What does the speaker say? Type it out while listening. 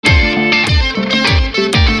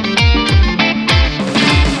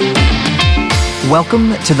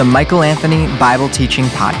Welcome to the Michael Anthony Bible Teaching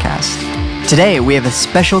Podcast. Today we have a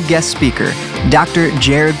special guest speaker, Dr.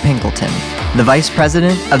 Jared Pinkleton, the Vice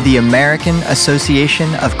President of the American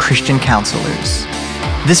Association of Christian Counselors.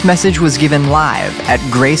 This message was given live at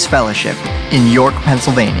Grace Fellowship in York,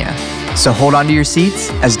 Pennsylvania. So hold on to your seats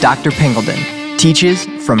as Dr. Pinkleton teaches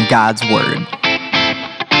from God's Word.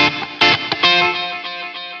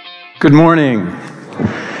 Good morning.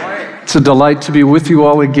 It's a delight to be with you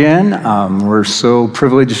all again. We're so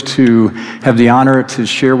privileged to have the honor to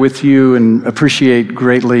share with you and appreciate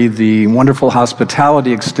greatly the wonderful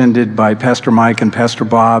hospitality extended by Pastor Mike and Pastor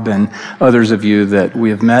Bob and others of you that we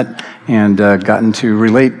have met and gotten to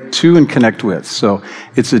relate to and connect with. So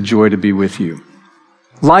it's a joy to be with you.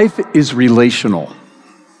 Life is relational.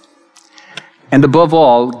 And above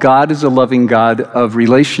all, God is a loving God of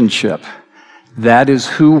relationship. That is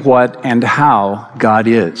who, what, and how God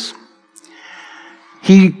is.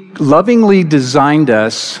 He lovingly designed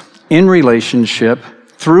us in relationship,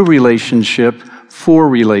 through relationship, for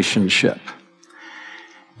relationship.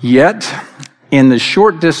 Yet, in the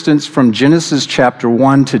short distance from Genesis chapter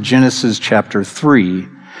 1 to Genesis chapter 3,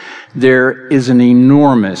 there is an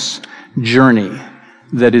enormous journey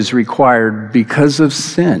that is required because of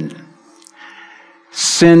sin.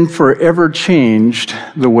 Sin forever changed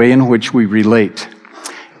the way in which we relate,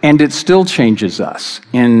 and it still changes us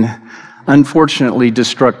in unfortunately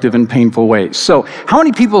destructive and painful ways. So, how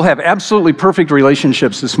many people have absolutely perfect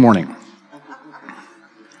relationships this morning?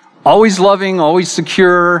 Always loving, always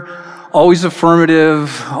secure, always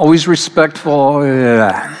affirmative, always respectful.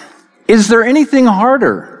 Is there anything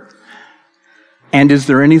harder? And is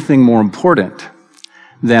there anything more important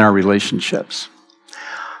than our relationships?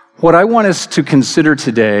 What I want us to consider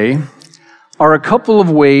today are a couple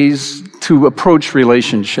of ways to approach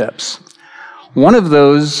relationships. One of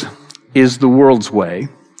those is the world's way,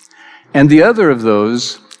 and the other of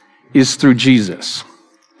those is through Jesus.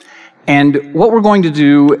 And what we're going to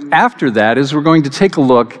do after that is we're going to take a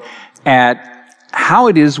look at how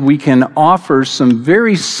it is we can offer some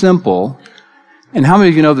very simple, and how many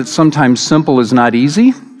of you know that sometimes simple is not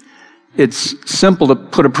easy? It's simple to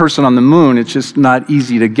put a person on the moon, it's just not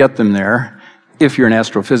easy to get them there, if you're an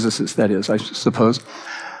astrophysicist, that is, I suppose.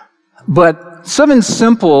 But seven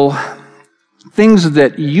simple things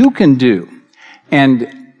that you can do,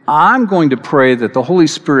 and I'm going to pray that the Holy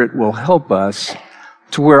Spirit will help us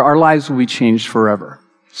to where our lives will be changed forever.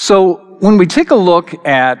 So when we take a look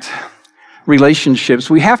at relationships,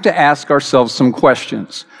 we have to ask ourselves some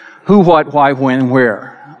questions. Who, what, why, when,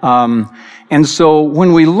 where? And so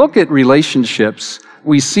when we look at relationships,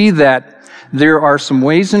 we see that there are some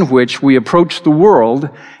ways in which we approach the world,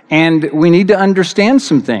 and we need to understand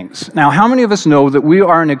some things. Now, how many of us know that we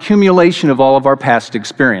are an accumulation of all of our past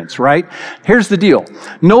experience, right? Here's the deal.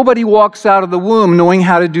 Nobody walks out of the womb knowing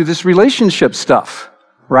how to do this relationship stuff,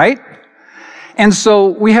 right? And so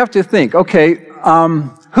we have to think, okay,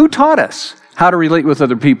 who taught us how to relate with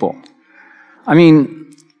other people? I mean,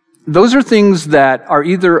 those are things that are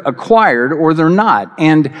either acquired or they're not.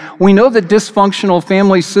 And we know that dysfunctional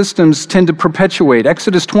family systems tend to perpetuate.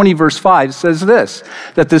 Exodus 20 verse 5 says this,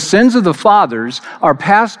 that the sins of the fathers are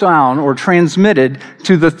passed down or transmitted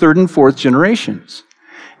to the third and fourth generations.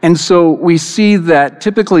 And so we see that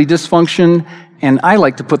typically dysfunction, and I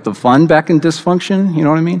like to put the fun back in dysfunction, you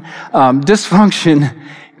know what I mean? Dysfunction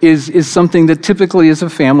is something that typically is a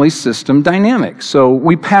family system dynamic. So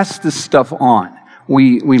we pass this stuff on.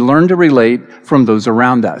 We learn to relate from those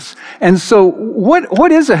around us. And so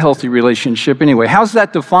what is a healthy relationship anyway? How's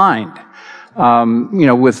that defined?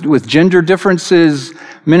 With gender differences,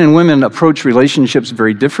 men and women approach relationships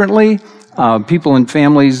very differently. People in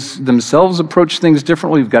families themselves approach things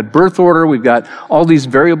differently. We've got birth order. We've got all these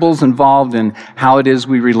variables involved in how it is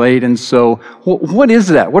we relate. And so what is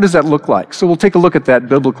that? What does that look like? So we'll take a look at that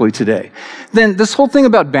biblically today. Then this whole thing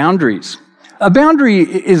about boundaries. A boundary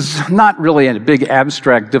is not really a big,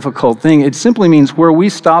 abstract, difficult thing. It simply means where we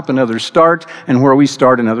stop and others start, and where we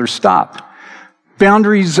start and others stop.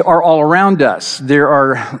 Boundaries are all around us. There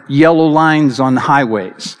are yellow lines on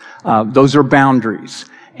highways. Those are boundaries,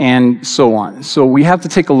 and so on. So we have to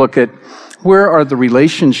take a look at where are the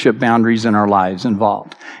relationship boundaries in our lives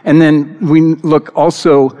involved. And then we look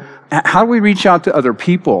also, how do we reach out to other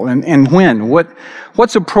people, and when?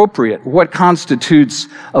 What's appropriate? What constitutes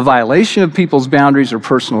a violation of people's boundaries or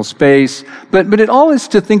personal space? But it all is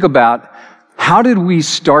to think about, how did we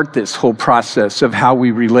start this whole process of how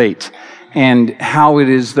we relate, and how it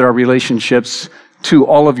is that our relationships, to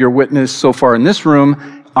all of your witness so far in this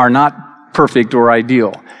room, are not perfect or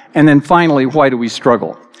ideal. And then finally, why do we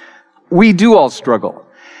struggle? We do all struggle,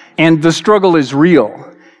 and the struggle is real.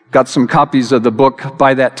 got some copies of the book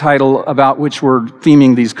by that title about which we're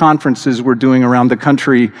theming these conferences we're doing around the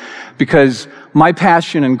country, because my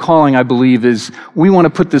passion and calling, I believe, is we want to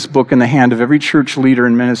put this book in the hand of every church leader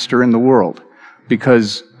and minister in the world,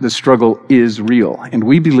 because the struggle is real. And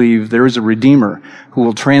we believe there is a Redeemer who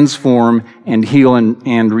will transform and heal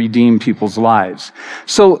and redeem people's lives.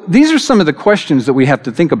 So these are some of the questions that we have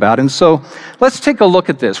to think about. And so let's take a look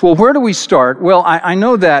at this. Well, where do we start? Well, I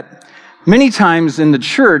know that many times in the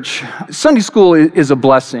church, Sunday school is a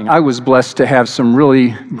blessing. I was blessed to have some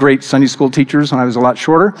really great Sunday school teachers when I was a lot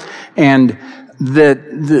shorter. And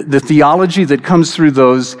the theology that comes through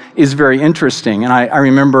those is very interesting. And I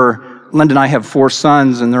remember Linda and I have 4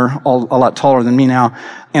 sons, and they're all a lot taller than me now.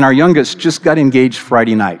 And our youngest just got engaged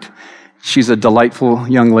Friday night. She's a delightful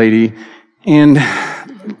young lady. And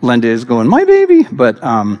Linda is going, my baby. But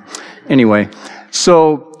anyway,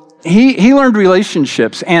 so he learned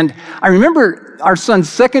relationships. And I remember our son's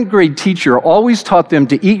 2nd grade teacher always taught them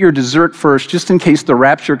to eat your dessert first, just in case the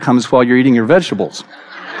rapture comes while you're eating your vegetables.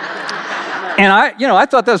 And I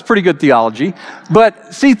thought that was pretty good theology.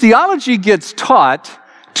 But see, theology gets taught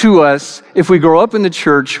to us if we grow up in the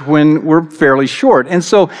church when we're fairly short. And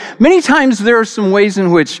so many times there are some ways in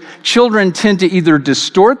which children tend to either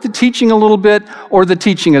distort the teaching a little bit or the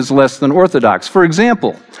teaching is less than orthodox. For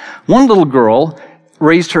example, one little girl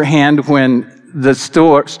raised her hand when the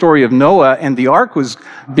story of Noah and the ark was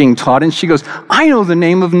being taught, and she goes, I know the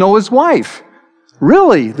name of Noah's wife.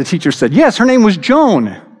 Really? The teacher said, yes, her name was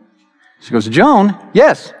Joan. She goes, Joan?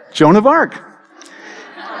 Yes, Joan of Arc.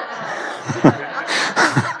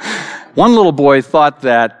 One little boy thought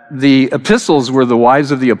that the epistles were the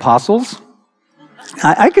wives of the apostles.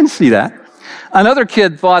 I can see that. Another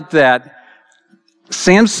kid thought that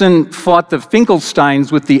Samson fought the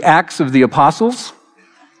Finkelsteins with the axe of the apostles.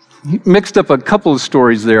 He mixed up a couple of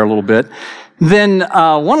stories there a little bit. Then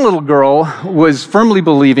one little girl was firmly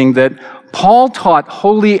believing that Paul taught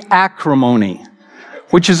holy acrimony,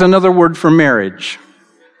 which is another word for marriage.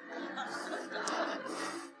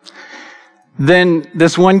 Then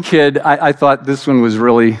this one kid, I thought this one was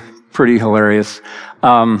really pretty hilarious.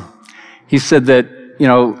 He said that,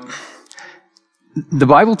 the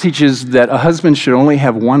Bible teaches that a husband should only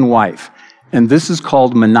have one wife, and this is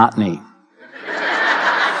called monotony.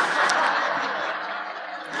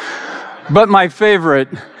 But my favorite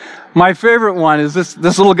one is this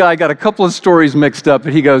little guy got a couple of stories mixed up,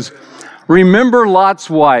 and he goes, remember Lot's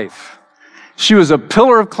wife. She was a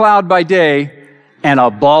pillar of cloud by day and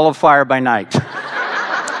a ball of fire by night.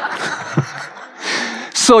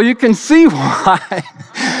 So you can see why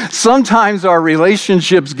sometimes our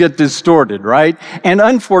relationships get distorted, right? And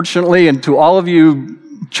unfortunately, and to all of you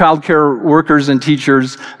childcare workers and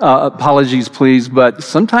teachers, apologies please, but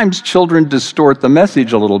sometimes children distort the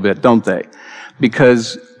message a little bit, don't they?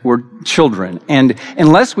 Because we're children. And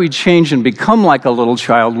unless we change and become like a little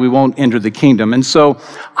child, we won't enter the kingdom. And so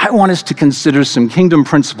I want us to consider some kingdom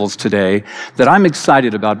principles today that I'm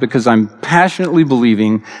excited about because I'm passionately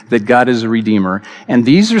believing that God is a redeemer. And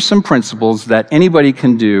these are some principles that anybody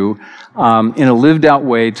can do in a lived out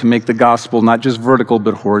way to make the gospel not just vertical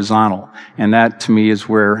but horizontal. And that to me is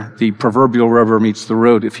where the proverbial rubber meets the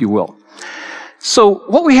road, if you will. So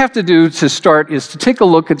what we have to do to start is to take a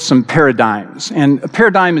look at some paradigms. And a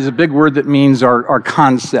paradigm is a big word that means our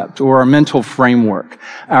concept or our mental framework,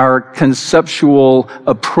 our conceptual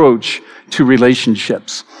approach to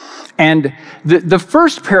relationships. And the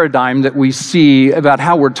first paradigm that we see about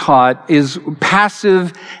how we're taught is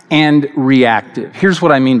passive and reactive. Here's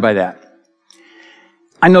what I mean by that.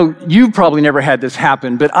 I know you've probably never had this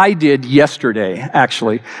happen, but I did yesterday,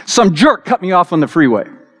 actually. Some jerk cut me off on the freeway.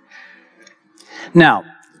 Now,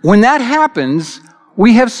 when that happens,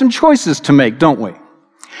 we have some choices to make, don't we?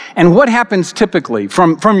 And what happens typically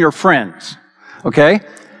from your friends, okay?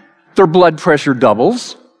 Their blood pressure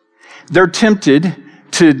doubles. They're tempted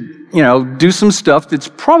to, do some stuff that's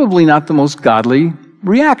probably not the most godly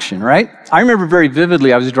reaction, right? I remember very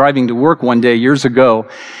vividly, I was driving to work one day years ago,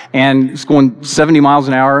 and it's going 70 miles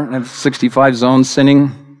an hour, and I have 65 zones,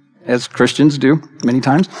 sinning, as Christians do many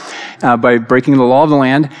times, by breaking the law of the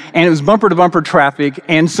land. And it was bumper-to-bumper traffic,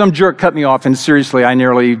 and some jerk cut me off, and seriously, I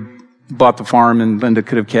nearly bought the farm, and Linda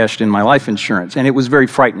could have cashed in my life insurance. And it was very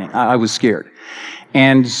frightening. I was scared.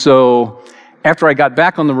 And so after I got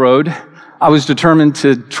back on the road, I was determined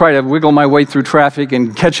to try to wiggle my way through traffic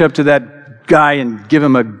and catch up to that guy and give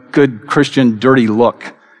him a good Christian dirty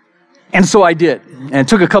look. And so I did. And it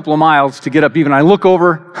took a couple of miles to get up even. I look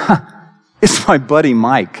over, it's my buddy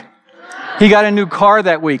Mike. He got a new car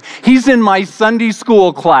that week. He's in my Sunday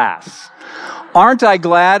school class. Aren't I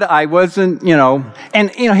glad I wasn't,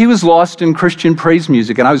 he was lost in Christian praise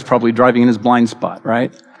music, and I was probably driving in his blind spot,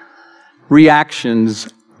 right? Reactions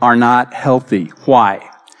are not healthy. Why?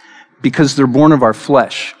 Because they're born of our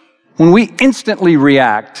flesh. When we instantly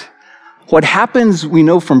react, what happens, we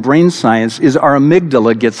know from brain science, is our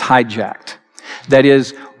amygdala gets hijacked. That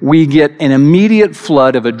is, we get an immediate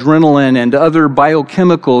flood of adrenaline and other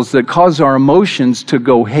biochemicals that cause our emotions to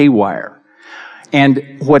go haywire.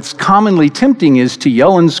 And what's commonly tempting is to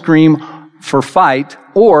yell and scream for fight,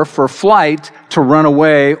 or for flight, to run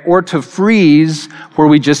away, or to freeze, where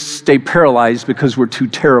we just stay paralyzed because we're too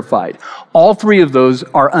terrified. All three of those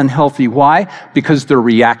are unhealthy. Why? Because they're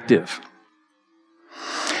reactive.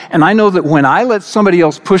 And I know that when I let somebody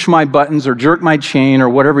else push my buttons or jerk my chain or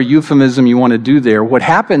whatever euphemism you want to do there, what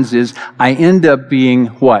happens is I end up being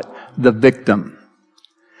what? The victim.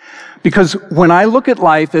 Because when I look at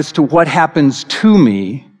life as to what happens to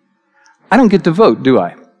me, I don't get to vote, do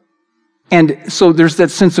I? And so there's that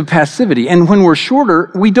sense of passivity. And when we're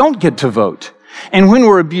shorter, we don't get to vote. And when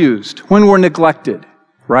we're abused, when we're neglected,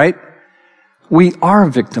 right? We are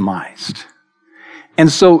victimized. And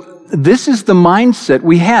so this is the mindset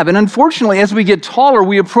we have. And unfortunately, as we get taller,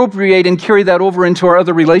 we appropriate and carry that over into our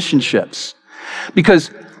other relationships.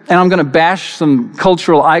 Because, and I'm going to bash some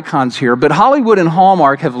cultural icons here, but Hollywood and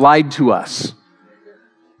Hallmark have lied to us,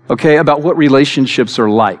 okay, about what relationships are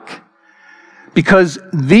like. Because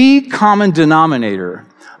the common denominator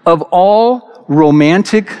of all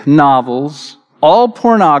romantic novels, all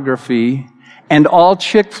pornography, and all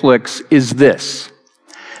chick flicks is this: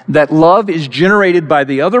 that love is generated by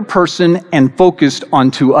the other person and focused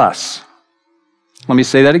onto us. Let me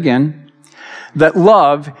say that again. That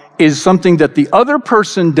love is something that the other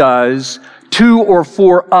person does to or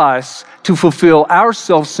for us to fulfill our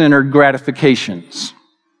self-centered gratifications.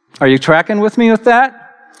 Are you tracking with me with that?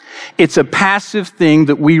 It's a passive thing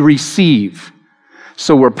that we receive.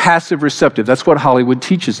 So we're passive receptive. That's what Hollywood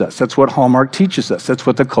teaches us. That's what Hallmark teaches us. That's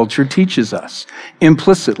what the culture teaches us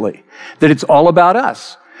implicitly, that it's all about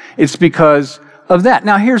us. It's because of that.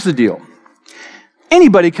 Now, here's the deal.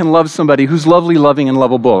 Anybody can love somebody who's lovely, loving, and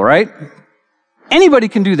lovable, right? Anybody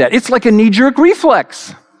can do that. It's like a knee-jerk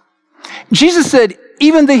reflex. Jesus said,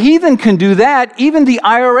 even the heathen can do that, even the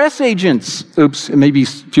IRS agents. Oops, maybe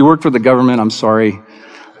if you work for the government, I'm sorry.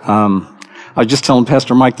 I was just telling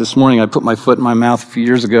Pastor Mike this morning, I put my foot in my mouth a few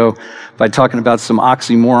years ago by talking about some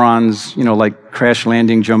oxymorons, like crash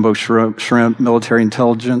landing, jumbo shrimp, military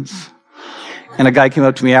intelligence. And a guy came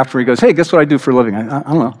up to me after, he goes, hey, guess what I do for a living? I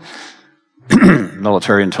don't know.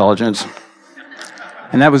 Military intelligence.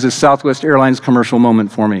 And that was a Southwest Airlines commercial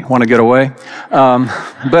moment for me. Want to get away?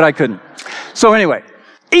 But I couldn't. So anyway,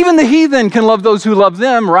 even the heathen can love those who love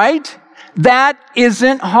them, right? That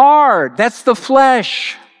isn't hard. That's the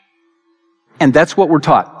flesh. And that's what we're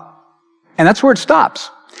taught. And that's where it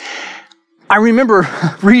stops. I remember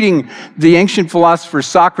reading the ancient philosopher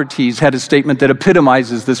Socrates had a statement that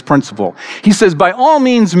epitomizes this principle. He says, by all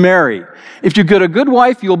means marry. If you get a good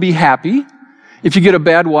wife, you'll be happy. If you get a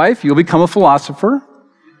bad wife, you'll become a philosopher.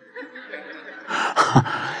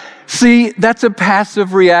 See, that's a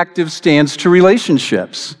passive reactive stance to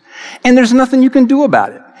relationships. And there's nothing you can do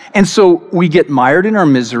about it. And so we get mired in our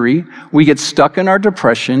misery, we get stuck in our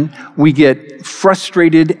depression, we get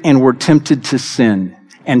frustrated, and we're tempted to sin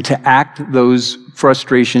and to act those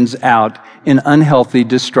frustrations out in unhealthy,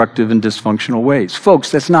 destructive, and dysfunctional ways.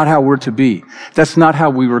 Folks, that's not how we're to be. That's not how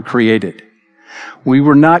we were created. We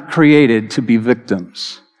were not created to be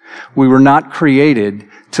victims. We were not created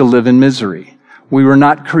to live in misery. We were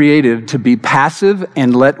not created to be passive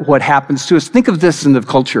and let what happens to us. Think of this in the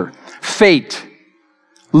culture. Fate.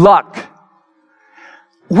 Luck.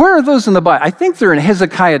 Where are those in the Bible? I think they're in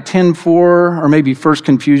Hezekiah 10:4 or maybe 1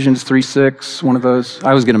 Confucians 3:6, one of those. I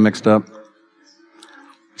always get them mixed up.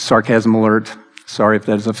 Sarcasm alert. Sorry if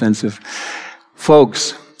that is offensive.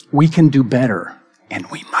 Folks, we can do better, and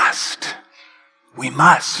we must. We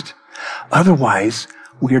must. Otherwise,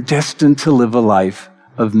 we are destined to live a life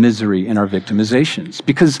of misery in our victimizations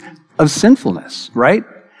because of sinfulness, right?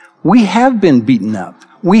 We have been beaten up.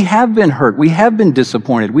 We have been hurt. We have been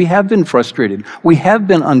disappointed. We have been frustrated. We have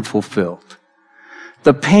been unfulfilled.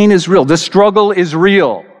 The pain is real. The struggle is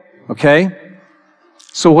real, okay?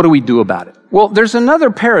 So what do we do about it? Well, there's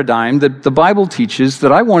another paradigm that the Bible teaches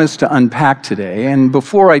that I want us to unpack today. And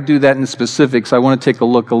before I do that in specifics, I want to take a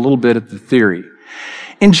look a little bit at the theory.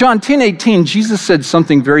 In John 10:18, Jesus said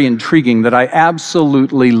something very intriguing that I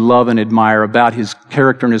absolutely love and admire about his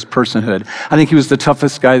character and his personhood. I think he was the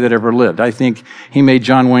toughest guy that ever lived. I think he made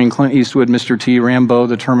John Wayne, Clint Eastwood, Mr. T, Rambo,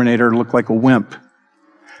 the Terminator look like a wimp.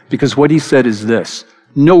 Because what he said is this: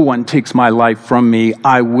 No one takes my life from me.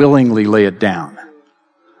 I willingly lay it down.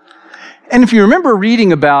 And if you remember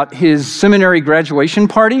reading about his seminary graduation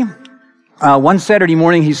party, one Saturday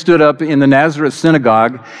morning he stood up in the Nazareth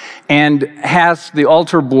synagogue and asked the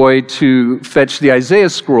altar boy to fetch the Isaiah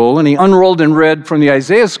scroll, and he unrolled and read from the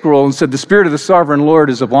Isaiah scroll and said, "The Spirit of the Sovereign Lord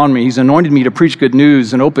is upon me. He's anointed me to preach good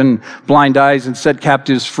news and open blind eyes and set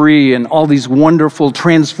captives free," and all these wonderful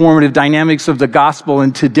transformative dynamics of the gospel.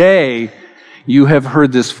 And today you have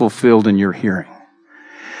heard this fulfilled in your hearing.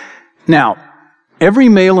 Now, every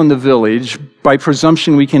male in the village, by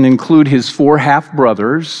presumption we can include his 4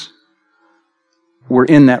 half-brothers, were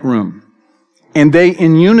in that room. And they,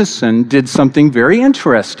 in unison, did something very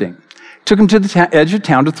interesting. Took him to the edge of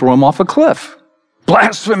town to throw him off a cliff.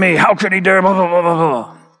 Blasphemy! How could he dare? Blah, blah, blah, blah,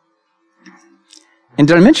 blah. And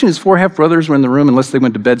did I mention his 4 half-brothers were in the room unless they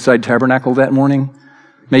went to Bedside Tabernacle that morning?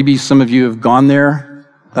 Maybe some of you have gone there.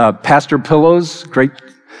 Pastor Pillows,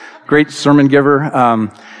 great sermon giver.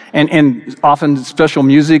 And often special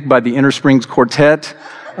music by the Inner Springs Quartet.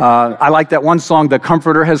 I like that one song, "The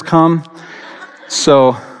Comforter Has Come."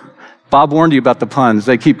 So Bob warned you about the puns.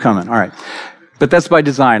 They keep coming. All right. But that's by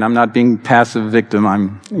design. I'm not being passive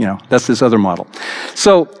victim. That's this other model.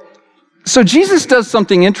 So Jesus does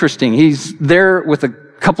something interesting. He's there with a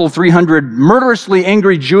couple 300 murderously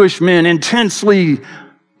angry Jewish men, intensely,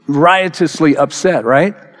 riotously upset,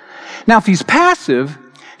 right? Now, if he's passive,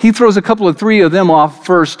 he throws a couple of 3 of them off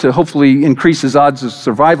first to hopefully increase his odds of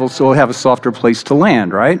survival so he'll have a softer place to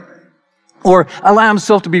land, right? Or allow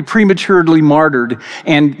himself to be prematurely martyred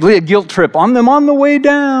and lay a guilt trip on them on the way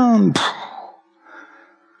down.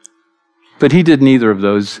 But he did neither of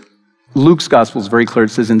those. Luke's gospel is very clear. It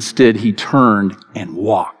says, instead, he turned and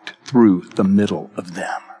walked through the middle of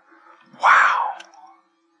them. Wow.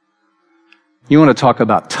 You want to talk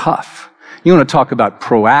about tough. You want to talk about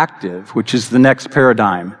proactive, which is the next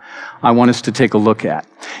paradigm I want us to take a look at.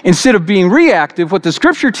 Instead of being reactive, what the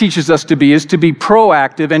scripture teaches us to be is to be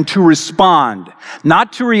proactive and to respond,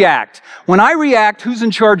 not to react. When I react, who's in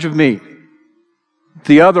charge of me?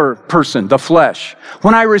 The other person, the flesh.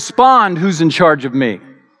 When I respond, who's in charge of me?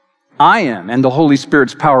 I am, and the Holy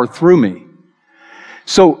Spirit's power through me.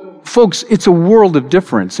 So, folks, it's a world of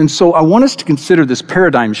difference. And so I want us to consider this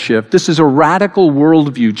paradigm shift. This is a radical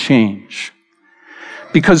worldview change.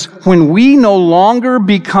 Because when we no longer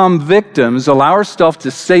become victims, allow ourselves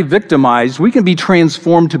to stay victimized, we can be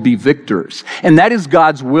transformed to be victors. And that is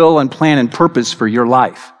God's will and plan and purpose for your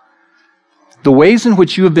life. The ways in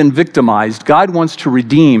which you have been victimized, God wants to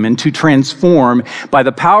redeem and to transform by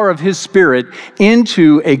the power of His Spirit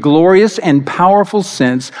into a glorious and powerful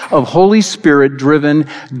sense of Holy Spirit-driven,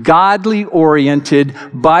 godly-oriented,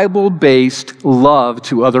 Bible-based love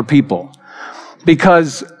to other people.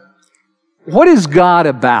 Because what is God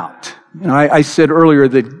about? I said earlier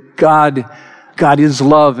that God is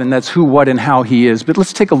love, and that's who, what, and how He is. But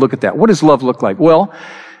let's take a look at that. What does love look like? Well,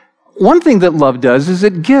 one thing that love does is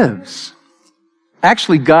it gives.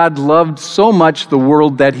 Actually, God loved so much the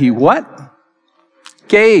world that He what?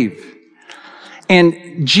 Gave.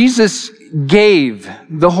 And Jesus gave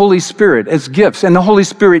the Holy Spirit as gifts, and the Holy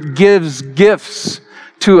Spirit gives gifts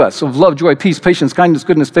to us of love, joy, peace, patience, kindness,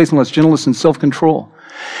 goodness, faithfulness, gentleness, and self-control.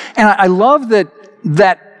 And I love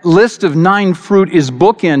that list of 9 fruit is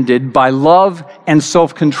bookended by love and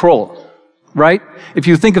self-control, right? If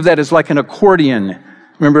you think of that as like an accordion,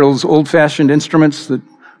 remember those old-fashioned instruments that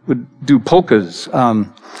would do polkas.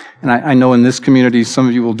 And I know in this community, some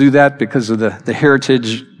of you will do that because of the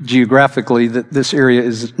heritage geographically that this area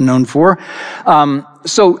is known for.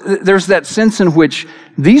 So there's that sense in which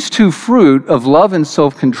these 2 fruit of love and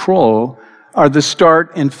self-control are the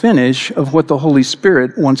start and finish of what the Holy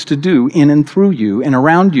Spirit wants to do in and through you and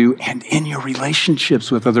around you and in your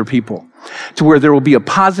relationships with other people, to where there will be a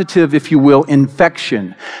positive, if you will,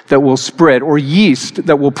 infection that will spread, or yeast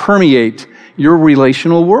that will permeate your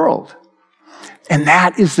relational world. And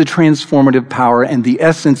that is the transformative power and the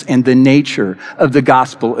essence and the nature of the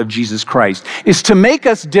gospel of Jesus Christ, is to make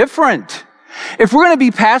us different. If we're going to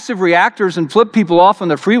be passive reactors and flip people off on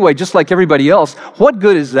the freeway just like everybody else, what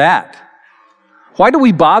good is that? Why do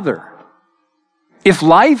we bother? If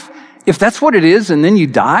that's what it is and then you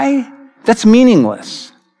die, that's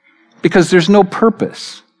meaningless, because there's no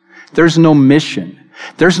purpose. There's no mission.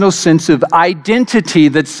 There's no sense of identity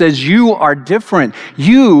that says you are different.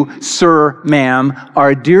 You, sir, ma'am, are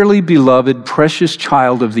a dearly beloved, precious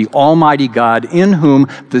child of the Almighty God, in whom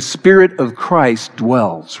the Spirit of Christ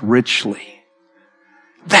dwells richly.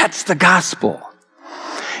 That's the gospel.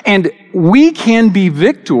 And we can be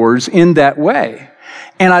victors in that way.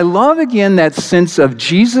 And I love, again, that sense of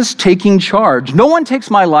Jesus taking charge. No one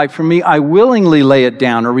takes my life from me. I willingly lay it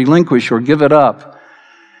down or relinquish or give it up.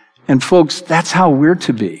 And folks, that's how we're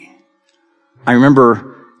to be. I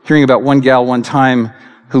remember hearing about one gal one time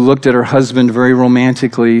who looked at her husband very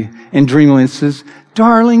romantically and dreamily and says,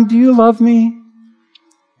 "Darling, do you love me?"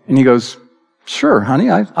 And he goes, "Sure,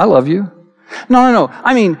 honey, I love you." No.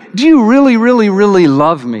 I mean, do you really, really, really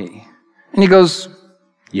love me? And he goes,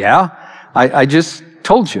 "Yeah, I just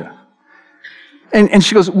told you." And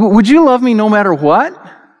she goes, "Would you love me no matter what?"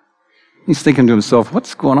 He's thinking to himself,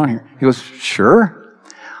 what's going on here? He goes, "Sure."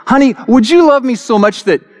 "Honey, would you love me so much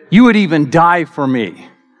that you would even die for me?"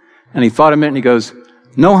 And he thought a minute and he goes,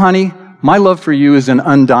 "No, honey, my love for you is an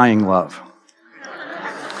undying love."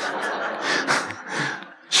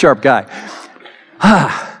 Sharp guy.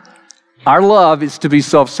 Our love is to be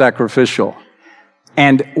self-sacrificial.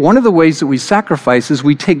 And one of the ways that we sacrifice is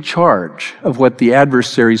we take charge of what the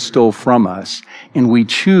adversary stole from us, and we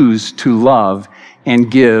choose to love and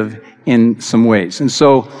give in some ways. And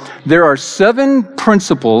so there are 7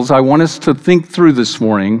 principles I want us to think through this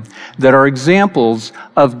morning that are examples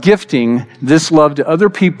of gifting this love to other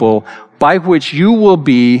people by which you will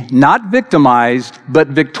be not victimized, but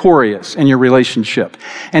victorious in your relationship.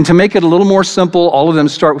 And to make it a little more simple, all of them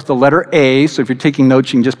start with the letter A. So if you're taking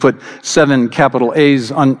notes, you can just put 7 capital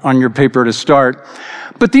A's on your paper to start.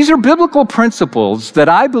 But these are biblical principles that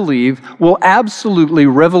I believe will absolutely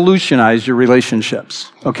revolutionize your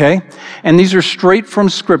relationships, okay? And these are straight from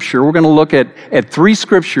Scripture. We're going to look at 3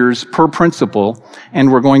 scriptures per principle,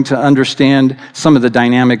 and we're going to understand some of the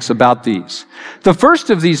dynamics about these. The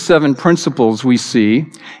first of these 7 principles we see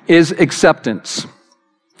is acceptance.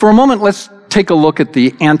 For a moment, let's take a look at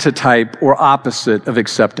the antitype or opposite of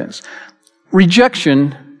acceptance.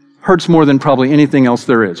 Rejection hurts more than probably anything else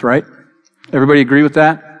there is, right? Everybody agree with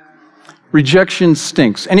that? Rejection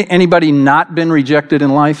stinks. Anybody not been rejected in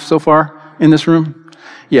life so far in this room?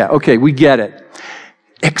 Yeah, okay, we get it.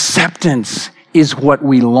 Acceptance is what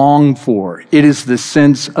we long for. It is the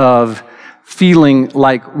sense of feeling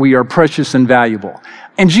like we are precious and valuable.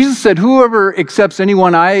 And Jesus said, "Whoever accepts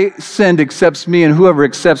anyone I send accepts me, and whoever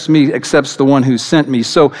accepts me accepts the one who sent me."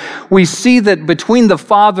 So we see that between the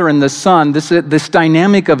Father and the Son, this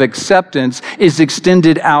dynamic of acceptance is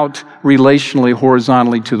extended out relationally,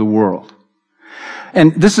 horizontally to the world.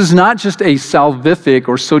 And this is not just a salvific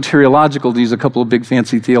or soteriological, to use a couple of big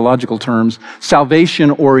fancy theological terms,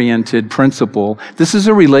 salvation-oriented principle. This is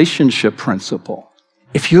a relationship principle.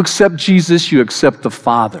 If you accept Jesus, you accept the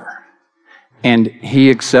Father. And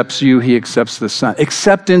He accepts you, He accepts the Son.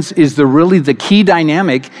 Acceptance is really the key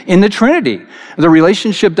dynamic in the Trinity. The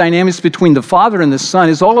relationship dynamics between the Father and the Son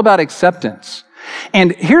is all about acceptance.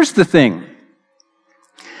 And here's the thing.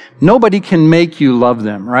 Nobody can make you love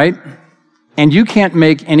them, right? And you can't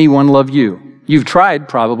make anyone love you. You've tried,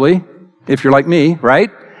 probably, if you're like me,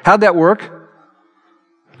 right? How'd that work?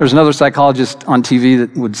 There's another psychologist on TV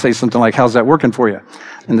that would say something like, "How's that working for you?"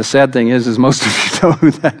 And the sad thing is most of you know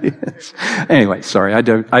who that is. Anyway, sorry,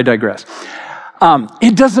 I digress.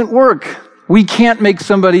 It doesn't work. We can't make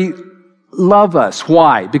somebody love us.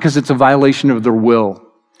 Why? Because it's a violation of their will.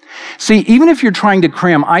 See, even if you're trying to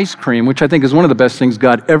cram ice cream, which I think is one of the best things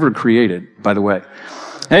God ever created, by the way.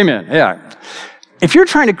 Amen, yeah. If you're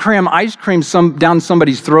trying to cram ice cream down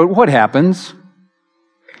somebody's throat, what happens?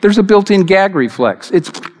 There's a built-in gag reflex. It's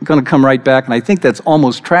going to come right back, and I think that's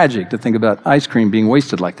almost tragic to think about ice cream being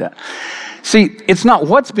wasted like that. See, it's not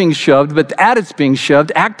what's being shoved, but at it's being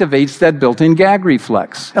shoved activates that built-in gag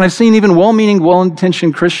reflex. And I've seen even well-meaning,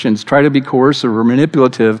 well-intentioned Christians try to be coercive or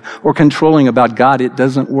manipulative or controlling about God. It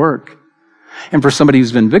doesn't work. And for somebody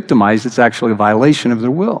who's been victimized, it's actually a violation of their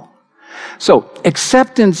will. So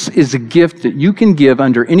acceptance is a gift that you can give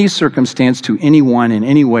under any circumstance to anyone in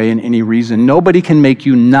any way, in any reason. Nobody can make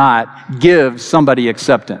you not give somebody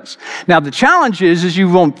acceptance. Now, the challenge is you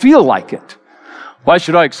won't feel like it. Why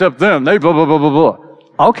should I accept them? They blah, blah, blah, blah,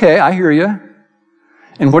 blah. Okay, I hear you.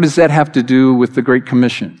 And what does that have to do with the Great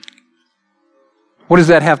Commission? What does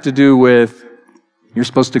that have to do with you're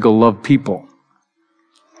supposed to go love people?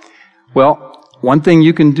 Well, one thing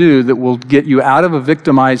you can do that will get you out of a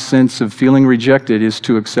victimized sense of feeling rejected is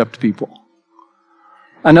to accept people.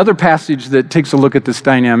 Another passage that takes a look at this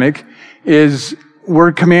dynamic is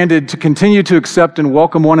we're commanded to continue to accept and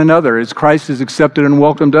welcome one another as Christ has accepted and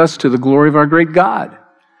welcomed us to the glory of our great God.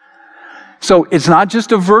 So it's not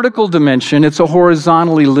just a vertical dimension, it's a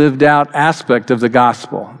horizontally lived out aspect of the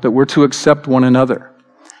gospel, that we're to accept one another.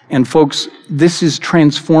 And folks, this is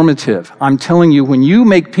transformative. I'm telling you, when you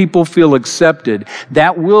make people feel accepted,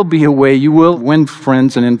 that will be a way you will win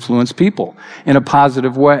friends and influence people in a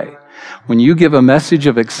positive way. When you give a message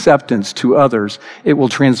of acceptance to others, it will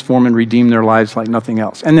transform and redeem their lives like nothing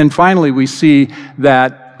else. And then finally, we see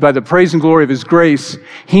that by the praise and glory of his grace,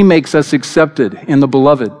 he makes us accepted in the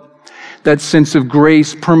beloved. That sense of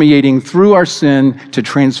grace permeating through our sin to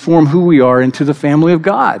transform who we are into the family of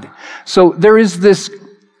God. So there is this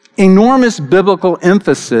enormous biblical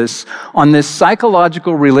emphasis on this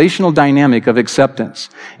psychological relational dynamic of acceptance,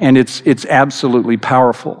 and it's absolutely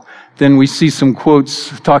powerful. Then we see some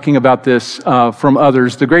quotes talking about this from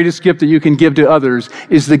others. The greatest gift that you can give to others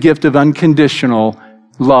is the gift of unconditional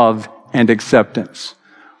love and acceptance.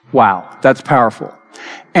 Wow, that's powerful.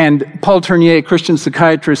 And Paul Tournier, a Christian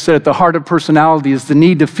psychiatrist, said at the heart of personality is the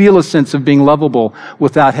need to feel a sense of being lovable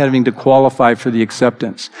without having to qualify for the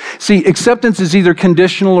acceptance. See, acceptance is either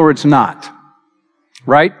conditional or it's not,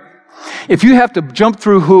 right? If you have to jump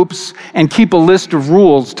through hoops and keep a list of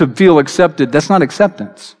rules to feel accepted, that's not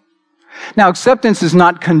acceptance. Now, acceptance is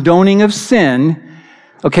not condoning of sin,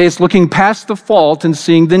 okay? It's looking past the fault and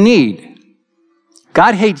seeing the need.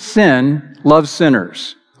 God hates sin, loves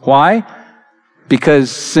sinners. Why?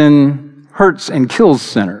 Because sin hurts and kills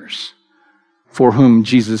sinners for whom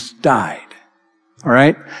Jesus died. All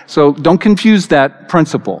right? So don't confuse that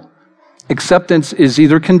principle. Acceptance is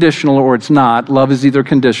either conditional or it's not. Love is either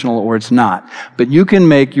conditional or it's not. But you can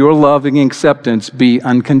make your loving acceptance be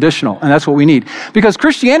unconditional. And that's what we need. Because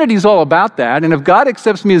Christianity is all about that. And if God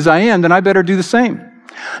accepts me as I am, then I better do the same.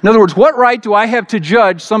 In other words, what right do I have to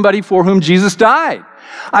judge somebody for whom Jesus died?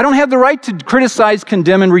 I don't have the right to criticize,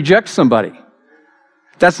 condemn, and reject somebody.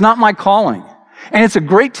 That's not my calling. And it's a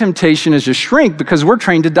great temptation as a shrink because we're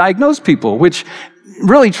trained to diagnose people, which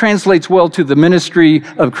really translates well to the ministry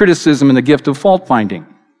of criticism and the gift of fault finding.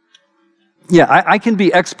 Yeah, I can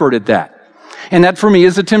be expert at that. And that for me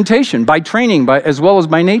is a temptation by training, as well as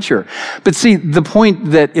by nature. But see, the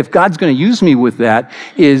point that if God's going to use me with that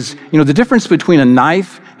is, the difference between a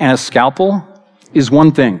knife and a scalpel is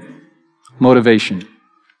one thing: motivation.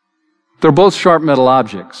 They're both sharp metal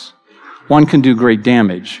objects. One can do great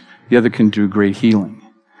damage. The other can do great healing.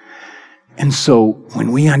 And so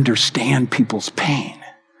when we understand people's pain,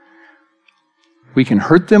 we can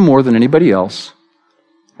hurt them more than anybody else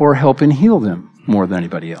or help and heal them more than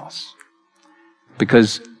anybody else.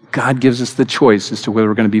 Because God gives us the choice as to whether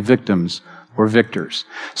we're going to be victims or victors.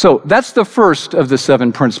 So that's the first of the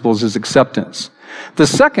 7 principles, is acceptance. The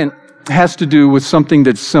second has to do with something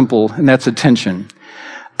that's simple, and that's attention.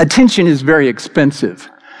 Attention is very expensive.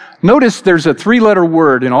 Notice there's a 3-letter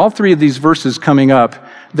word in all 3 of these verses coming up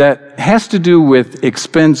that has to do with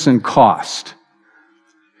expense and cost.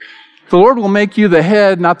 The Lord will make you the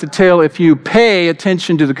head, not the tail, if you pay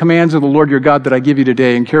attention to the commands of the Lord your God that I give you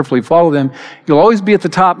today and carefully follow them. You'll always be at the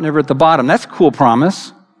top, never at the bottom. That's a cool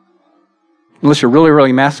promise. Unless you're really,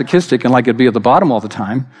 really masochistic and like to be at the bottom all the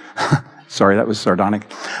time. Sorry, that was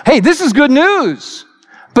sardonic. Hey, this is good news.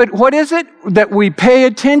 But what is it? That we pay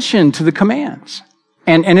attention to the commands.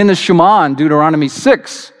 And in the Shema in Deuteronomy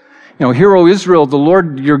 6, hear, O Israel, the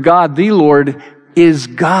Lord your God, the Lord is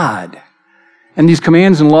God. And these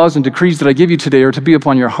commands and laws and decrees that I give you today are to be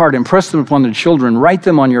upon your heart. Impress them upon the children. Write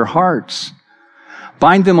them on your hearts.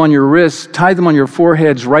 Bind them on your wrists. Tie them on your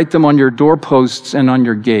foreheads. Write them on your doorposts and on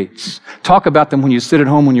your gates. Talk about them when you sit at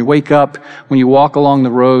home, when you wake up, when you walk along the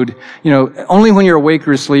road. Only when you're awake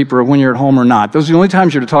or asleep, or when you're at home or not. Those are the only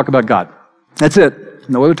times you're to talk about God. That's it.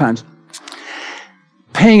 No other times.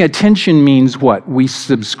 Paying attention means what? We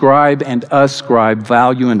subscribe and ascribe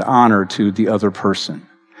value and honor to the other person.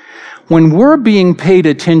 When we're being paid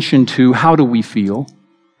attention to, how do we feel?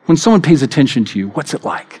 When someone pays attention to you, what's it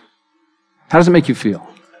like? How does it make you feel?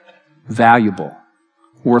 Valuable,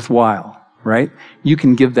 worthwhile, right? You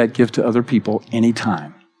can give that gift to other people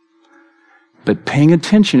anytime. But paying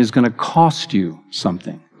attention is going to cost you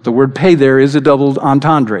something. The word pay there is a double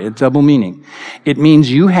entendre, a double meaning. It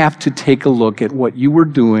means you have to take a look at what you were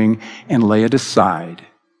doing and lay it aside.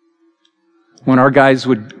 When our guys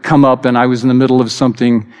would come up and I was in the middle of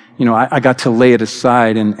something, I got to lay it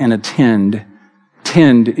aside and attend.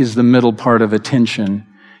 Tend is the middle part of attention.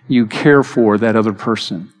 You care for that other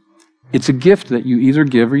person. It's a gift that you either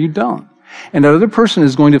give or you don't. And that other person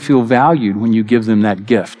is going to feel valued when you give them that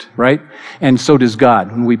gift, right? And so does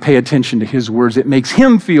God. When we pay attention to His words, it makes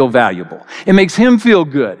Him feel valuable. It makes Him feel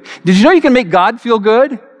good. Did you know you can make God feel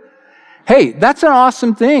good? Hey, that's an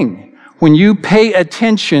awesome thing. When you pay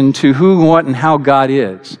attention to who, what, and how God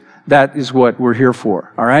is, that is what we're here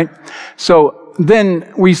for, all right? So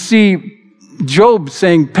then we see Job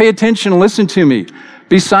saying, pay attention and listen to me.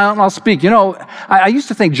 Be silent and I'll speak. I used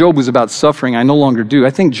to think Job was about suffering. I no longer do. I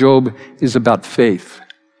think Job is about faith.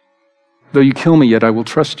 Though you kill me, yet I will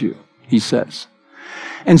trust you, he says.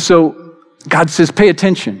 And so God says, pay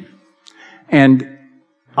attention, and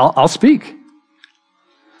I'll speak.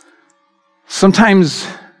 Sometimes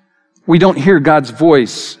we don't hear God's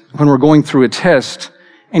voice when we're going through a test.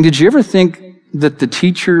 And did you ever think that the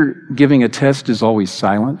teacher giving a test is always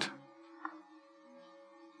silent?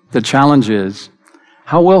 The challenge is,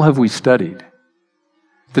 how well have we studied?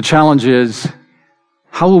 The challenge is,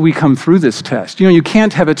 how will we come through this test? You know, you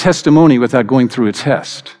can't have a testimony without going through a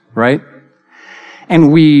test, right?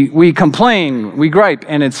 And we complain, we gripe,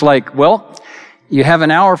 and it's like, well, you have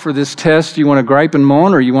an hour for this test. You want to gripe and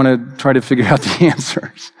moan, or you want to try to figure out the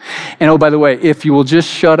answers? And oh, by the way, if you will just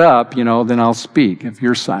shut up, then I'll speak if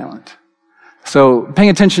you're silent. So paying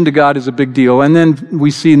attention to God is a big deal. And then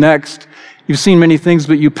we see next, you've seen many things,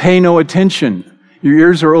 but you pay no attention. Your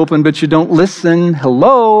ears are open, but you don't listen.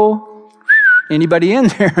 Hello? Anybody in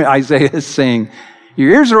there? Isaiah is saying, your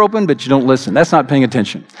ears are open, but you don't listen. That's not paying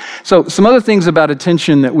attention. So some other things about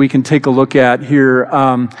attention that we can take a look at here.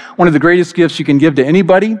 One of the greatest gifts you can give to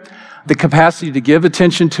anybody, the capacity to give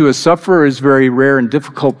attention to a sufferer, is a very rare and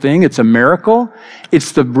difficult thing. It's a miracle.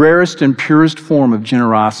 It's the rarest and purest form of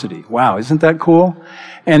generosity. Wow, isn't that cool?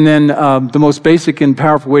 And then the most basic and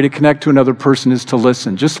powerful way to connect to another person is to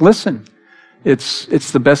listen. Just listen.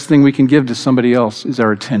 It's the best thing we can give to somebody else is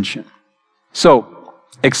our attention. So,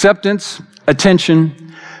 acceptance,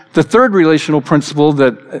 attention. The third relational principle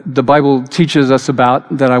that the Bible teaches us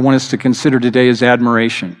about that I want us to consider today is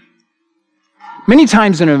admiration. Many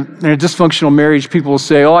times in a dysfunctional marriage, people will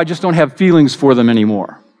say, I just don't have feelings for them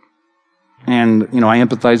anymore. And, I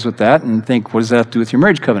empathize with that and think, what does that have to do with your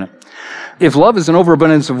marriage covenant? If love is an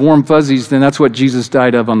overabundance of warm fuzzies, then that's what Jesus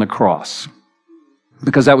died of on the cross.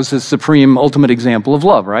 Because that was his supreme, ultimate example of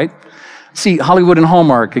love, right? See, Hollywood and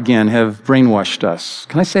Hallmark, again, have brainwashed us.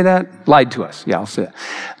 Can I say that? Lied to us. Yeah, I'll say it.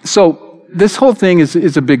 So this whole thing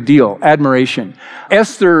is a big deal, admiration.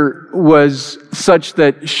 Esther was such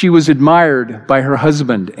that she was admired by her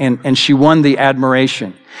husband, and she won the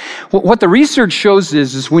admiration. What the research shows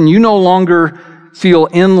is when you no longer feel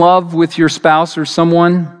in love with your spouse or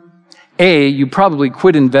someone, you probably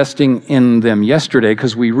quit investing in them yesterday,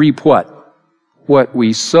 because we reap what? What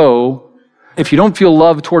we sow. If you don't feel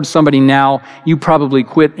love towards somebody now, you probably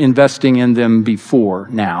quit investing in them before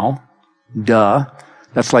now. Duh.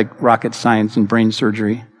 That's like rocket science and brain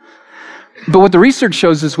surgery. But what the research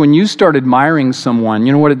shows is when you start admiring someone,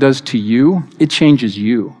 you know what it does to you? It changes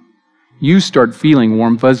you. You start feeling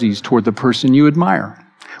warm fuzzies toward the person you admire.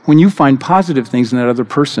 When you find positive things in that other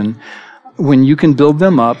person, when you can build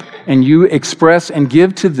them up and you express and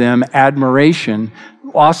give to them admiration,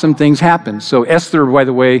 awesome things happen. So Esther, by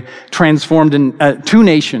the way, transformed in 2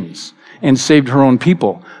 nations and saved her own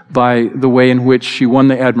people by the way in which she won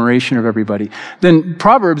the admiration of everybody. Then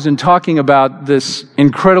Proverbs, in talking about this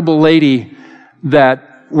incredible lady,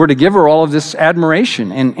 that we're to give her all of this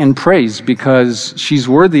admiration and praise because she's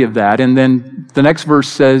worthy of that. And then the next verse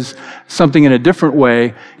says something in a different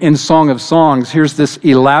way in Song of Songs. Here's this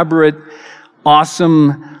elaborate,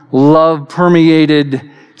 awesome,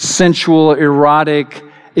 love-permeated, sensual, erotic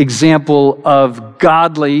example of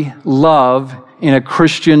godly love in a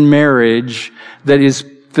Christian marriage that is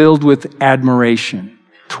filled with admiration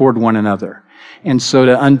toward one another. And so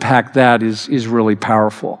to unpack that is really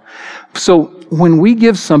powerful. So when we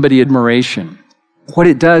give somebody admiration, what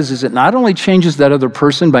it does is it not only changes that other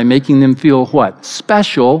person by making them feel what?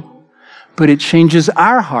 Special, but it changes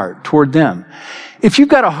our heart toward them. If you've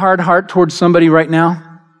got a hard heart toward somebody right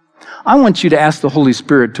now, I want you to ask the Holy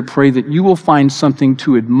Spirit to pray that you will find something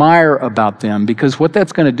to admire about them, because what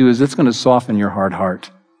that's going to do is it's going to soften your hard heart.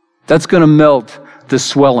 That's going to melt the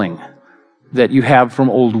swelling that you have from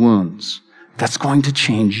old wounds. That's going to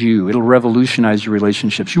change you. It'll revolutionize your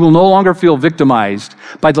relationships. You will no longer feel victimized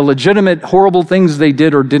by the legitimate, horrible things they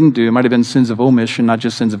did or didn't do. It might have been sins of omission, not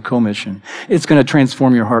just sins of commission. It's going to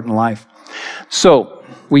transform your heart and life. So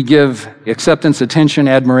we give acceptance, attention,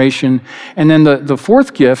 admiration. And then the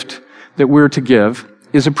fourth gift that we're to give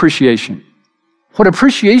is appreciation. What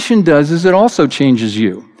appreciation does is it also changes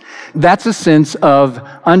you. That's a sense of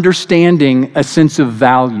understanding, a sense of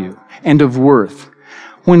value and of worth.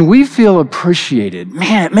 When we feel appreciated,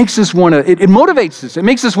 man, it makes us want to, it motivates us. It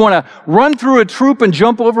makes us want to run through a troop and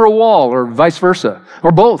jump over a wall, or vice versa,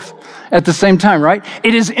 or both at the same time, right?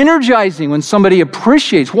 It is energizing when somebody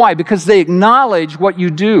appreciates. Why? Because they acknowledge what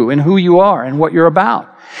you do and who you are and what you're about.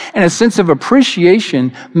 And a sense of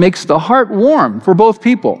appreciation makes the heart warm for both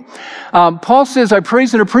people. Paul says, I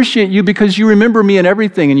praise and appreciate you because you remember me in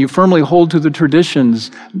everything and you firmly hold to the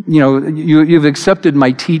traditions. You've accepted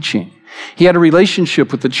my teaching. He had a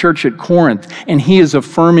relationship with the church at Corinth, and he is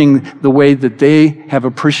affirming the way that they have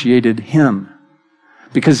appreciated him.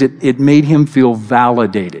 because it made him feel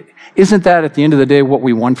validated. Isn't that, at the end of the day, what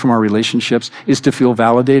we want from our relationships, is to feel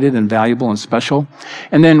validated and valuable and special?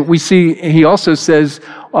 And then we see, he also says,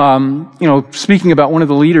 speaking about one of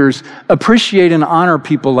the leaders, appreciate and honor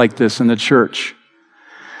people like this in the church.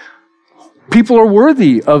 People are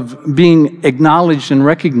worthy of being acknowledged and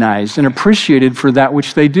recognized and appreciated for that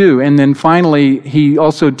which they do. And then finally, he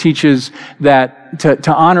also teaches that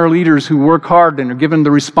to honor leaders who work hard and are given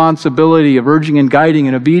the responsibility of urging and guiding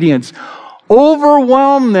and obedience,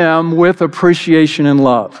 overwhelm them with appreciation and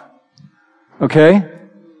love. Okay?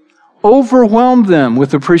 Overwhelm them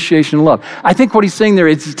with appreciation and love. I think what he's saying there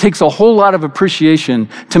is it takes a whole lot of appreciation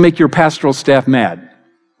to make your pastoral staff mad.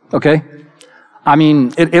 Okay? I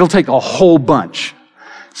mean, it'll take a whole bunch.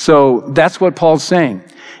 So that's what Paul's saying.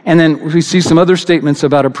 And then we see some other statements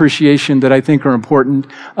about appreciation that I think are important.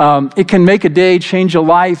 It can make a day, change a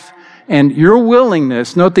life, and your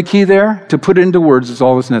willingness, note the key there, to put it into words is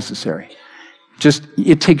all that's necessary. Just,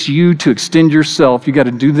 it takes you to extend yourself. You got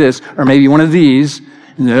to do this, or maybe one of these.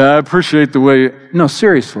 I appreciate the way. No,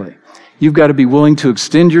 seriously. You've got to be willing to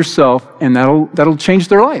extend yourself, and that'll change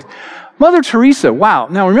their life. Mother Teresa, wow.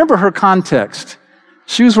 Now remember her context.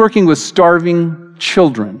 She was working with starving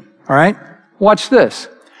children, all right? Watch this.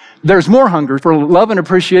 There's more hunger for love and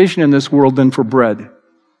appreciation in this world than for bread.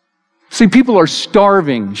 See, people are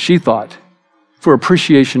starving, she thought, for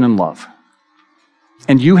appreciation and love.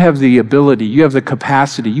 And you have the ability, you have the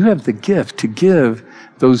capacity, you have the gift to give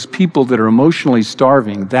those people that are emotionally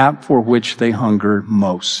starving that for which they hunger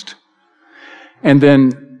most. And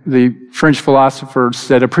then the French philosopher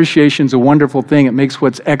said, appreciation is a wonderful thing. It makes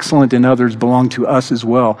what's excellent in others belong to us as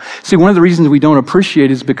well. See, one of the reasons we don't appreciate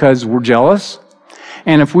is because we're jealous.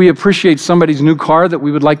 And if we appreciate somebody's new car that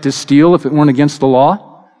we would like to steal if it weren't against the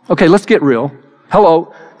law, okay, let's get real.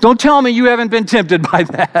 Hello. Don't tell me you haven't been tempted by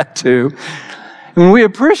that too. And when we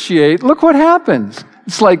appreciate, look what happens.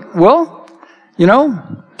 It's like, well,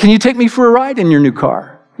 can you take me for a ride in your new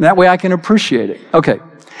car? That way I can appreciate it. Okay.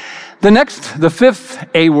 The fifth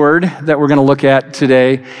A word that we're going to look at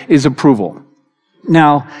today is approval.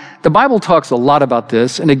 Now, the Bible talks a lot about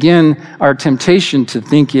this, and again, our temptation to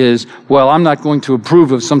think is, well, I'm not going to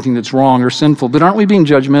approve of something that's wrong or sinful, but aren't we being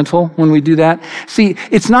judgmental when we do that? See,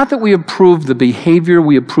 it's not that we approve the behavior,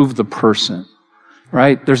 we approve the person,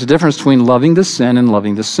 right? There's a difference between loving the sin and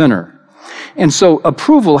loving the sinner. And so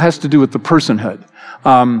approval has to do with the personhood.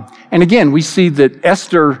 And again, we see that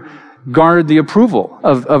Esther garnered the approval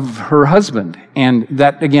of her husband, and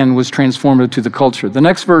that again was transformative to the culture. The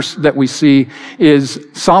next verse that we see is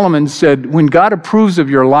Solomon said, when God approves of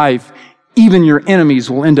your life, even your enemies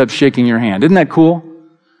will end up shaking your hand. Isn't that cool?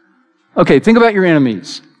 Okay, think about your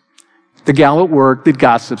enemies. The gal at work that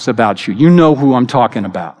gossips about you. You know who I'm talking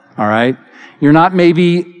about, all right? You're not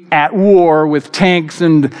maybe at war with tanks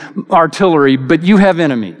and artillery, but you have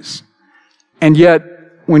enemies. And yet,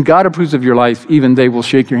 when God approves of your life, even they will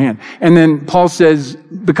shake your hand. And then Paul says,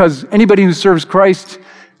 because anybody who serves Christ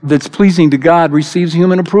that's pleasing to God receives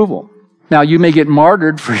human approval. Now, you may get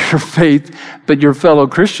martyred for your faith, but your fellow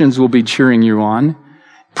Christians will be cheering you on.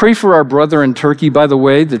 Pray for our brother in Turkey, by the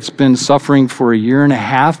way, that's been suffering for 1.5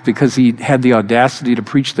 years because he had the audacity to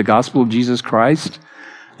preach the gospel of Jesus Christ.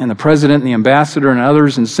 And the president and the ambassador and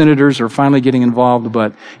others and senators are finally getting involved,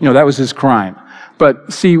 but, that was his crime.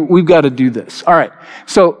 But see, we've got to do this. All right.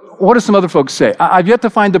 So what do some other folks say? I've yet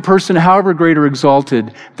to find the person, however great or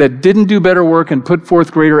exalted, that didn't do better work and put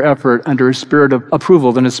forth greater effort under a spirit of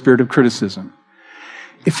approval than a spirit of criticism.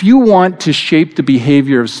 If you want to shape the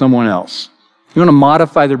behavior of someone else, you want to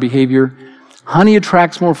modify their behavior, honey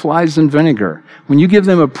attracts more flies than vinegar. When you give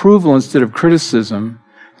them approval instead of criticism,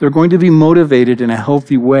 they're going to be motivated in a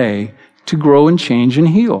healthy way to grow and change and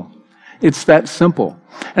heal. It's that simple.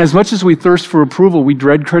 And as much as we thirst for approval, we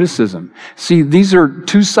dread criticism. See, these are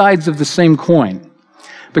two sides of the same coin,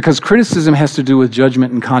 because criticism has to do with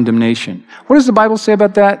judgment and condemnation. What does the Bible say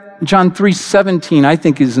about that? John 3:17, I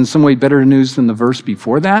think, is in some way better news than the verse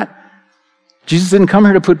before that. Jesus didn't come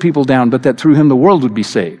here to put people down, but that through him the world would be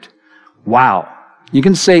saved. Wow. You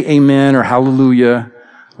can say amen or hallelujah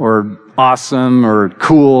or awesome or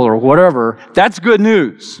cool or whatever. That's good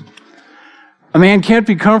news. A man can't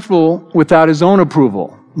be comfortable without his own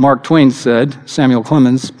approval, Mark Twain said, Samuel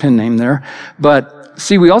Clemens, pen name there. But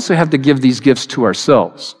see, we also have to give these gifts to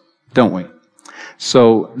ourselves, don't we?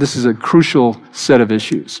 So this is a crucial set of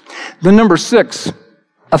issues. Then number 6,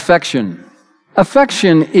 affection.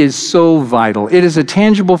 Affection is so vital. It is a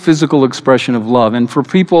tangible physical expression of love. And for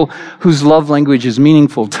people whose love language is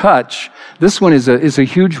meaningful touch, this one is a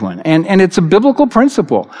huge one. And it's a biblical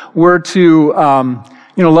principle. We're to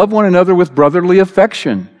love one another with brotherly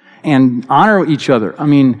affection. and honor each other. I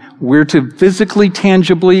mean, we're to physically,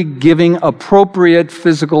 tangibly giving appropriate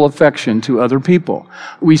physical affection to other people.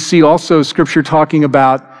 We see also Scripture talking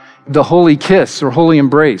about the holy kiss or holy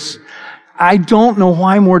embrace. I don't know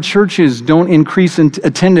why more churches don't increase in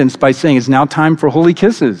attendance by saying it's now time for holy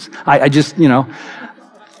kisses. I just,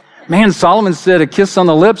 man, Solomon said a kiss on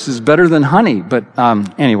the lips is better than honey. But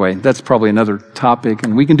anyway, that's probably another topic,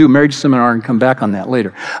 and we can do a marriage seminar and come back on that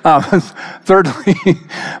later. Thirdly,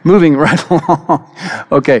 moving right along.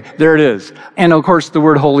 Okay, there it is. And of course, the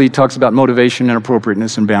word holy talks about motivation and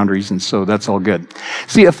appropriateness and boundaries, and so that's all good.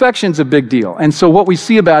 See, affection's a big deal. And so what we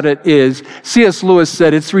see about it is, C.S. Lewis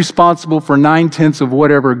said it's responsible for 9/10 of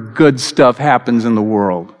whatever good stuff happens in the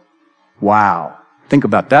world. Wow. Think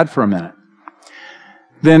about that for a minute.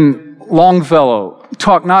 Then Longfellow,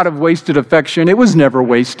 talk not of wasted affection. It was never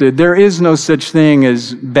wasted. There is no such thing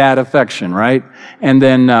as bad affection, right? And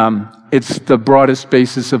then it's the broadest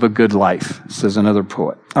basis of a good life, says another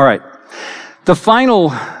poet. All right. The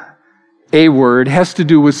final A word has to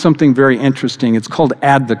do with something very interesting. It's called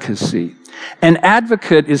advocacy. An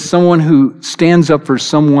advocate is someone who stands up for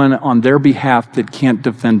someone on their behalf that can't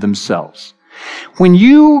defend themselves. When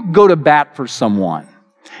you go to bat for someone,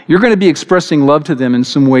 you're going to be expressing love to them in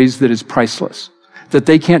some ways that is priceless, that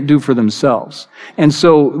they can't do for themselves. And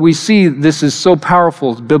so we see this is so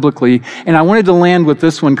powerful biblically, and I wanted to land with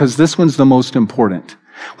this one because this one's the most important.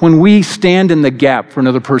 When we stand in the gap for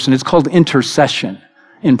another person, it's called intercession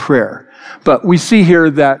in prayer. But we see here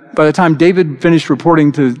that by the time David finished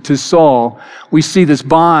reporting to Saul, we see this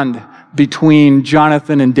bond between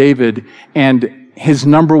Jonathan and David and his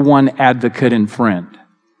number one advocate and friend.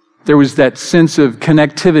 There was that sense of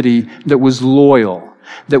connectivity that was loyal,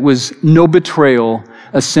 that was no betrayal,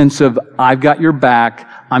 a sense of, I've got your back,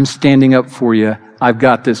 I'm standing up for you, I've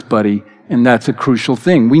got this, buddy, and that's a crucial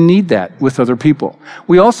thing. We need that with other people.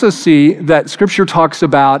 We also see that Scripture talks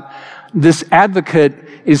about this advocate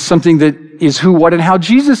is something that is who, what, and how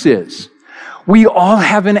Jesus is. We all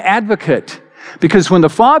have an advocate, because when the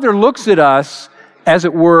Father looks at us, as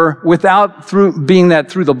it were, through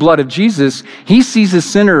the blood of Jesus, he sees a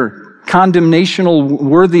sinner condemnational,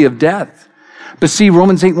 worthy of death. But see,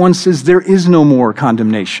 Romans 8:1 says there is no more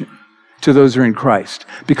condemnation to those who are in Christ.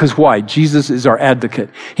 Because why? Jesus is our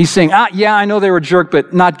advocate. He's saying, yeah, I know they were a jerk,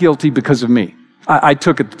 but not guilty because of me. I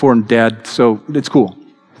took it for him, Dad, so it's cool.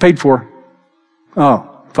 Paid for.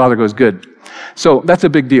 Oh, Father goes, good. So that's a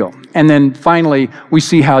big deal. And then finally, we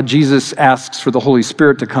see how Jesus asks for the Holy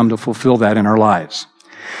Spirit to come to fulfill that in our lives.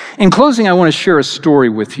 In closing, I want to share a story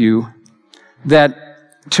with you that,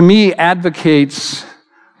 to me, advocates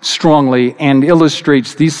strongly and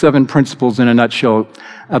illustrates these 7 principles in a nutshell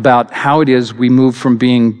about how it is we move from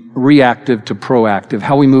being reactive to proactive,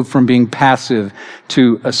 how we move from being passive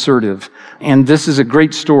to assertive. And this is a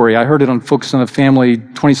great story. I heard it on Focus on the Family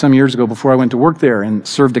 20-some years ago before I went to work there and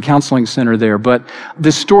served a counseling center there. But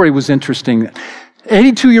this story was interesting.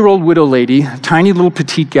 82-year-old widow lady, tiny little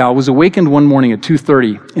petite gal, was awakened one morning at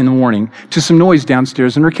 2:30 in the morning to some noise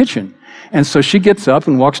downstairs in her kitchen. And so she gets up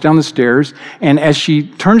and walks down the stairs, and as she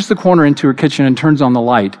turns the corner into her kitchen and turns on the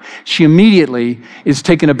light, she immediately is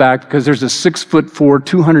taken aback because there's a 6'4",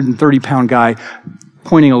 230-pound guy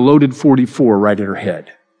pointing a loaded .44 right at her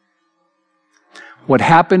head. What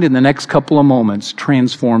happened in the next couple of moments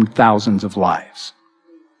transformed thousands of lives.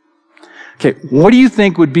 Okay, what do you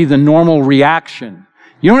think would be the normal reaction?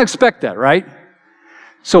 You don't expect that, right?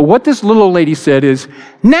 So what this little old lady said is,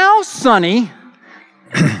 now, Sonny,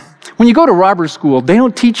 when you go to robber school, they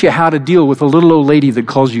don't teach you how to deal with a little old lady that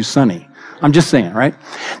calls you Sonny. I'm just saying, right?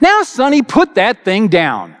 Now, Sonny, put that thing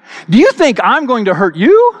down. Do you think I'm going to hurt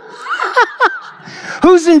you?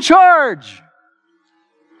 Who's in charge?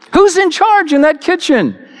 Who's in charge in that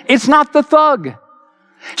kitchen? It's not the thug.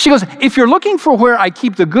 She goes, if you're looking for where I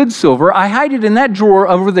keep the good silver, I hide it in that drawer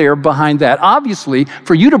over there behind that. Obviously,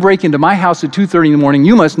 for you to break into my house at 2:30 in the morning,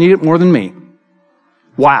 you must need it more than me.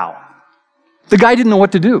 Wow. The guy didn't know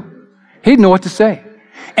what to do. He didn't know what to say.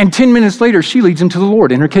 And 10 minutes later, she leads him to the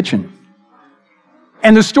Lord in her kitchen.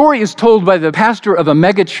 And the story is told by the pastor of a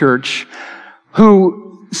mega church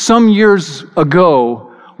who some years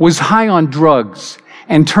ago was high on drugs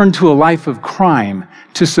and turned to a life of crime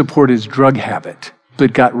to support his drug habit,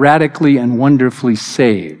 but got radically and wonderfully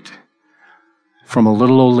saved from a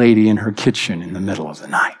little old lady in her kitchen in the middle of the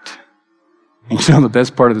night. And you know the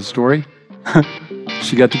best part of the story?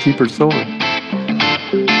 She got to keep her silver.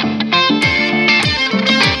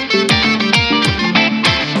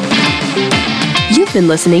 You've been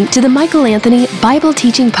listening to the Michael Anthony Bible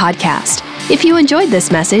Teaching Podcast. If you enjoyed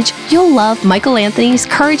this message, you'll love Michael Anthony's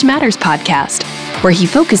Courage Matters podcast. where he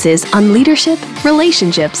focuses on leadership,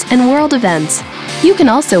 relationships, and world events. You can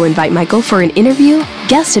also invite Michael for an interview,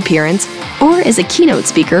 guest appearance, or as a keynote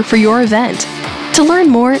speaker for your event. To learn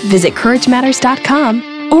more, visit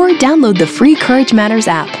CourageMatters.com or download the free Courage Matters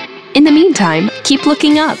app. In the meantime, keep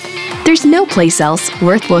looking up. There's no place else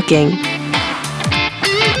worth looking.